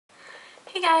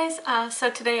Hey guys, so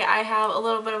today I have a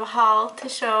little bit of a haul to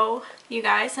show you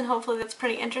guys and hopefully that's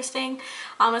pretty interesting.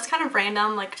 It's kind of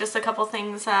random, like just a couple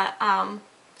things at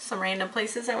some random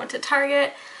places. I went to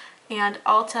Target and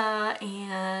Ulta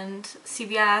and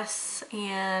CVS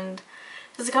and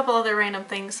just a couple other random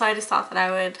things, so I just thought that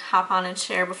I would hop on and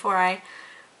share before I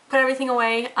put everything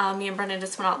away. Me and Brendan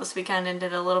just went out this weekend and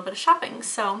did a little bit of shopping,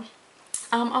 so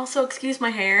also excuse my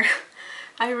hair.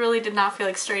 I really did not feel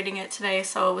like straightening it today,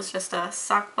 so it was just a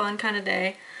sock bun kind of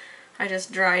day. I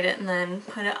just dried it and then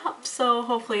put it up, so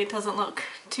hopefully it doesn't look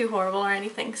too horrible or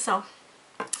anything. So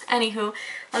anywho,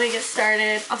 let me get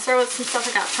started. I'll start with some stuff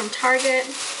I got from Target.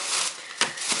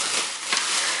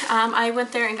 I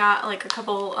went there and got like a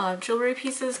couple jewelry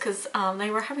pieces because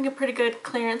they were having a pretty good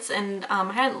clearance, and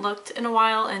I hadn't looked in a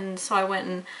while, and so I went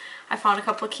and I found a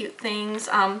couple of cute things.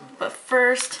 But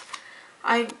first,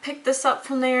 I picked this up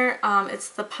from there. It's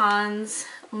the Pond's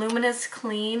Luminous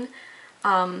Clean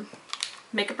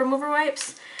makeup remover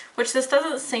wipes, which this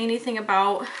doesn't say anything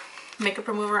about makeup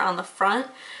remover on the front,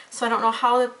 so I don't know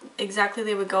how exactly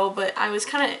they would go, but I was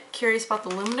kind of curious about the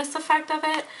luminous effect of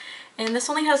it. And this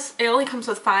only comes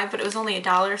with 5, but it was only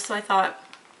 $1, so I thought,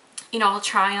 you know, I'll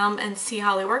try them and see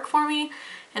how they work for me,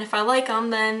 and if I like them,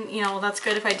 then, you know, that's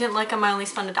good. If I didn't like them, I only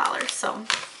spent $1, so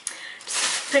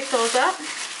just pick those up.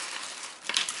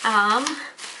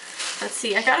 Let's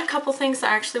see, I got a couple things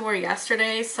that I actually wore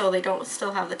yesterday, so they don't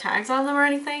still have the tags on them or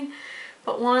anything.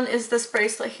 But one is this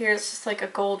bracelet here. It's just like a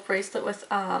gold bracelet with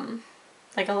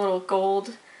like a little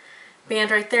gold band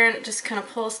right there, and it just kind of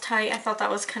pulls tight. I thought that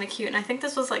was kind of cute, and I think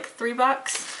this was like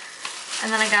 $3.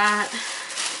 And then I got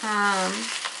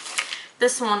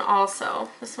this one also.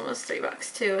 This one was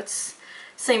 $3 too. It's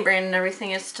same brand and everything.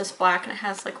 It's just black, and it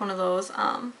has like one of those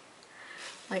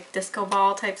like disco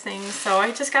ball type things. So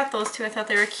I just got those two. I thought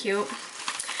they were cute.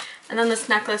 And then this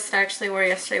necklace that I actually wore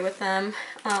yesterday with them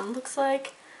looks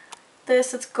like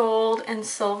this. It's gold and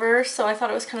silver, so I thought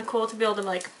it was kind of cool to be able to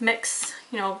like mix,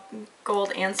 you know,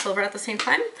 gold and silver at the same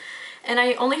time. And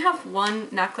I only have one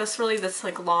necklace really that's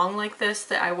like long like this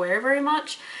that I wear very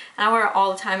much, and I wear it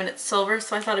all the time, and it's silver,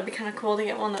 so I thought it'd be kind of cool to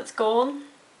get one that's gold.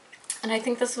 And I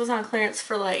think this was on clearance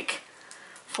for like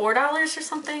 $4 or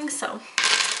something, so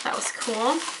that was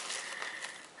cool.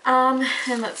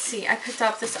 And let's see, I picked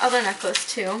up this other necklace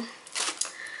too,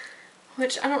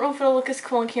 which I don't know if it'll look as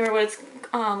cool on camera, but it's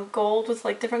gold with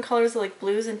like different colors of like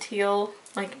blues and teal,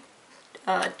 like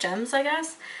gems, I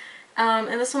guess. And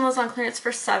this one was on clearance for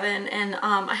 $7, and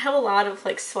I have a lot of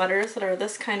like sweaters that are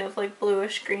this kind of like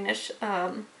bluish greenish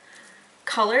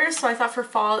color, so I thought for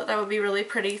fall that would be really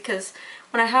pretty, because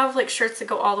when I have like shirts that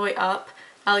go all the way up,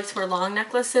 I like to wear long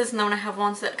necklaces, and then when I have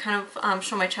ones that kind of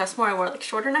show my chest more, I wear like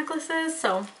shorter necklaces.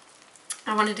 So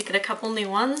I wanted to get a couple new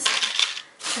ones.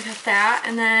 I got that,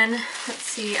 and then let's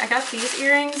see, I got these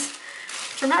earrings,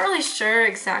 which I'm not really sure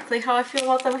exactly how I feel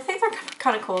about them. I think they're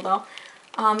kind of cool though.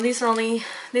 These were only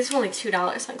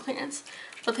 $2 on clearance,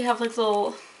 but they have like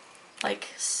little, like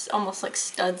almost like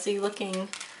studsy looking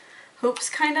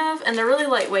hoops kind of, and they're really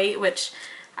lightweight, which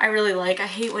I really like. I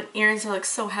hate when earrings are like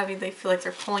so heavy they feel like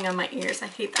they're pulling on my ears. I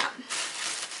hate that.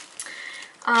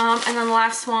 And then the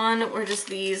last one were just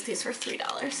these. These were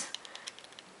 $3.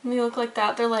 And they look like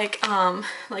that. They're like a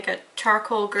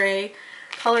charcoal gray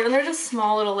color, and they're just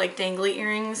small little like dangly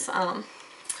earrings. I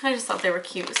just thought they were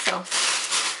cute, so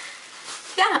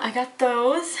yeah, I got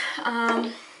those.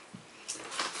 And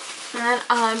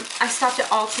I stopped at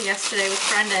Ulta yesterday with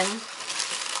Brendan,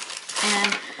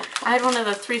 and I had one of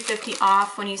the $3.50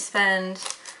 off when you spend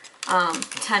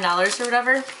 $10 or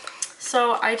whatever.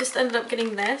 So I just ended up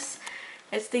getting this.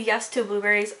 It's the Yes to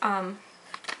Blueberries eye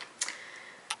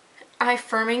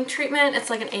firming treatment. It's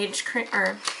like an age cream,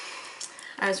 or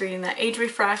I was reading that, age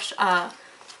refresh eye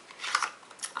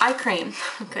cream.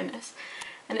 Oh goodness.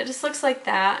 And it just looks like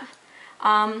that.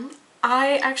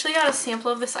 I actually got a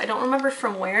sample of this. I don't remember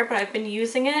from where, but I've been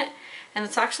using it, and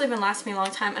it's actually been lasting me a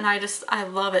long time, and I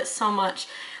love it so much.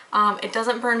 It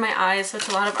doesn't burn my eyes, which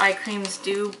a lot of eye creams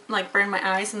do like burn my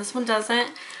eyes, and this one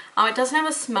doesn't. It doesn't have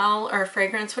a smell or a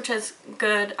fragrance, which is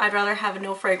good. I'd rather have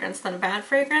no fragrance than a bad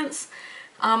fragrance.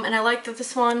 And I like that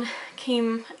this one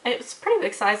it's a pretty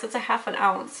big size. It's a ½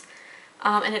 ounce.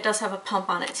 And it does have a pump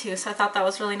on it too, so I thought that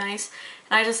was really nice.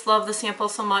 And I just love the sample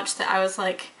so much that I was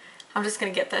like, I'm just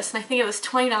gonna get this. And I think it was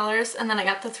 $20, and then I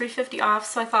got the $3.50 off,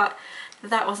 so I thought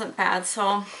that wasn't bad,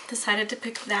 so decided to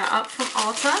pick that up from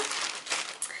Ulta.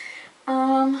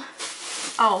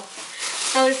 Oh,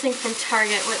 another thing from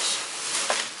Target, which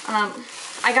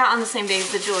I got on the same day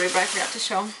as the jewelry, but I forgot to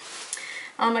show.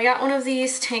 I got one of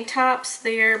these tank tops.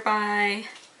 They're by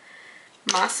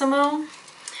Massimo,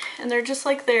 and they're just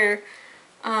like their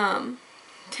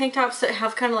tank tops that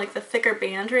have kind of like the thicker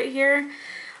band right here.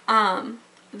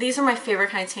 These are my favorite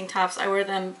kind of tank tops. I wear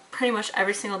them pretty much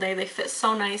every single day. They fit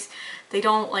so nice. They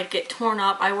don't like get torn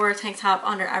up. I wear a tank top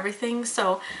under everything,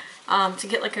 so to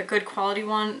get like a good quality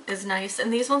one is nice.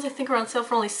 And these ones I think are on sale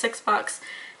for only $6.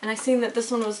 And I seen that this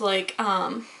one was like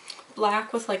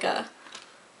black with like a,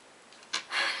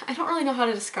 I don't really know how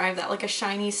to describe that, like a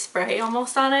shiny spray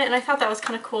almost on it. And I thought that was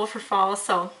kind of cool for fall,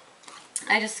 so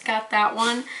I just got that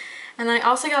one. And then I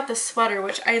also got this sweater,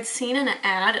 which I had seen in an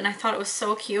ad and I thought it was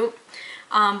so cute.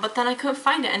 But then I couldn't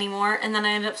find it anymore, and then I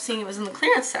ended up seeing it was in the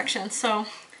clearance section, so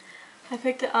I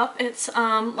picked it up. It's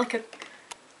like a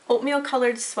oatmeal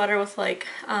colored sweater with like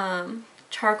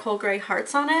charcoal gray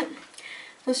hearts on it.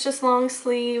 It's just long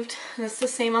sleeved, and it's the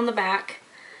same on the back,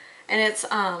 and it's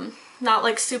not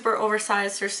like super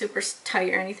oversized or super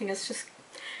tight or anything. It's just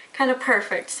kind of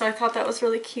perfect, so I thought that was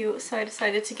really cute, so I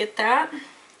decided to get that.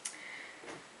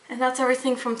 And that's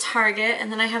everything from Target.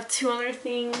 And then I have two other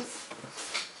things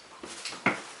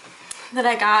that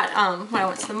I got when I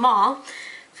went to the mall.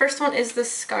 First one is this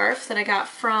scarf that I got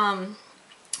from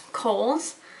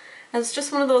Kohl's. And it's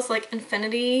just one of those like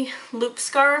infinity loop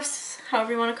scarves,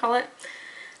 however you want to call it.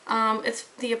 It's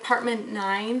the Apartment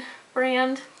 9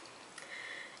 brand.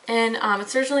 And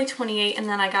it's originally $28, and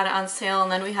then I got it on sale,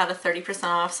 and then we had a 30%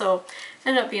 off, so it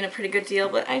ended up being a pretty good deal.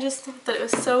 But I just thought that it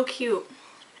was so cute.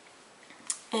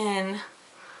 And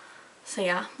so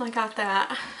yeah, I got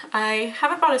that. I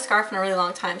haven't bought a scarf in a really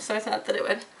long time, so I thought that it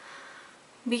would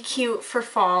be cute for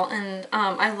fall, and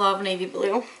I love navy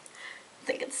blue. I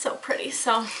think it's so pretty,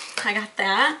 so I got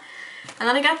that. And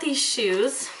then I got these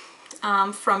shoes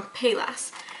from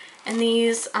Payless, and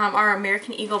these are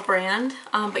American Eagle brand,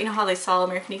 but you know how they sell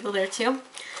American Eagle there too?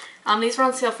 These were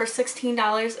on sale for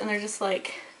 $16, and they're just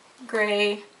like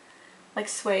gray, like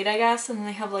suede I guess, and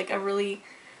they have like a really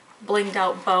blinged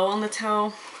out bow on the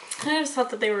toe. I just thought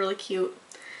that they were really cute.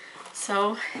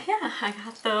 So yeah, I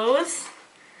got those.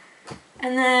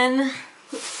 And then,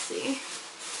 let's see,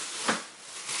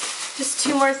 just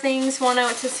two more things. One, I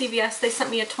went to CVS. They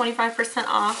sent me a 25%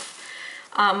 off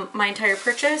my entire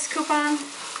purchase coupon.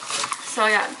 So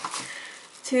I got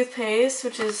toothpaste,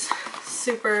 which is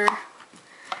super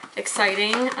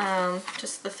exciting.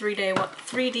 Just the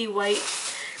 3D white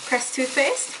pressed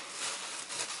toothpaste.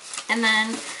 And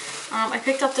then I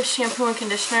picked up the shampoo and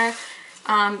conditioner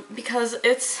because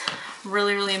it's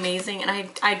really amazing, and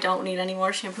I don't need any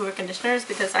more shampoo or conditioners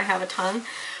because I have a ton,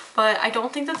 but I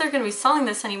don't think that they're going to be selling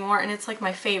this anymore, and it's like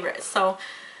my favorite, so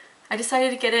I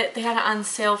decided to get it. They had it on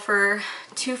sale for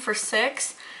 2 for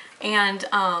 $6, and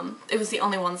it was the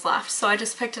only ones left, so I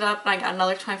just picked it up and I got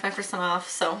another 25% off.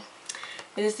 So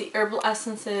it is the Herbal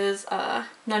Essences None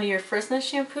of Your Frizzness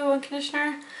shampoo and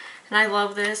conditioner. And I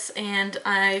love this, and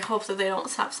I hope that they don't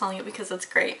stop selling it because it's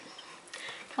great.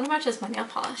 Kind of matches my nail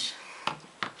polish.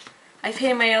 I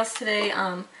painted my nails today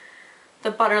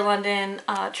the Butter London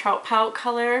Trout Pout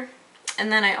color,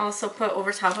 and then I also put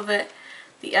over top of it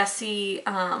the Essie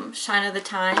Shine of the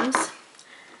Times.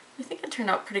 I think it turned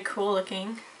out pretty cool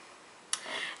looking.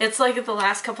 It's like the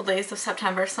last couple days of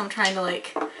September, so I'm trying to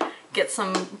like get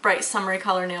some bright summery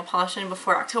color nail polish in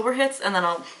before October hits, and then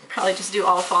I'll probably just do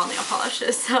all fall nail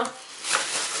polishes. So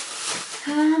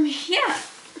yeah.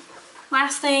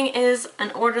 Last thing is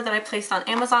an order that I placed on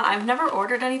Amazon. I've never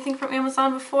ordered anything from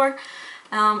Amazon before,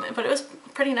 but it was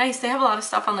pretty nice. They have a lot of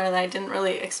stuff on there that I didn't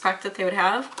really expect that they would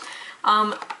have.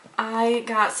 I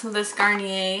got some of this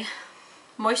Garnier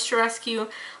Moisture Rescue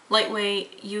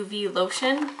Lightweight UV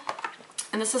Lotion,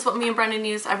 and this is what me and Brendan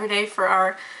use every day for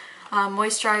our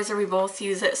moisturizer. We both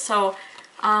use it. So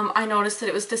I noticed that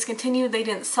it was discontinued. They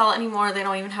didn't sell it anymore. They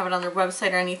don't even have it on their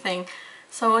website or anything.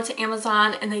 So I went to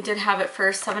Amazon, and they did have it for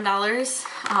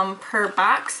 $7 per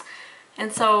box.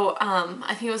 And so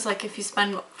I think it was like if you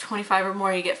spend $25 or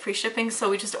more, you get free shipping. So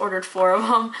we just ordered 4 of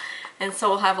them, and so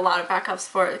we'll have a lot of backups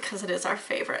for it because it is our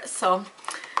favorite. So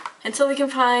until we can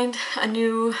find a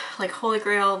new like Holy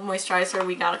Grail moisturizer,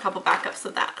 we got a couple backups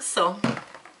of that. So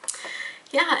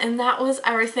yeah, and that was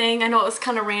everything. I know it was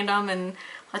kind of random and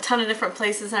a ton of different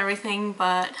places and everything,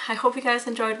 but I hope you guys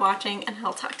enjoyed watching, and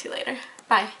I'll talk to you later.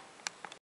 Bye.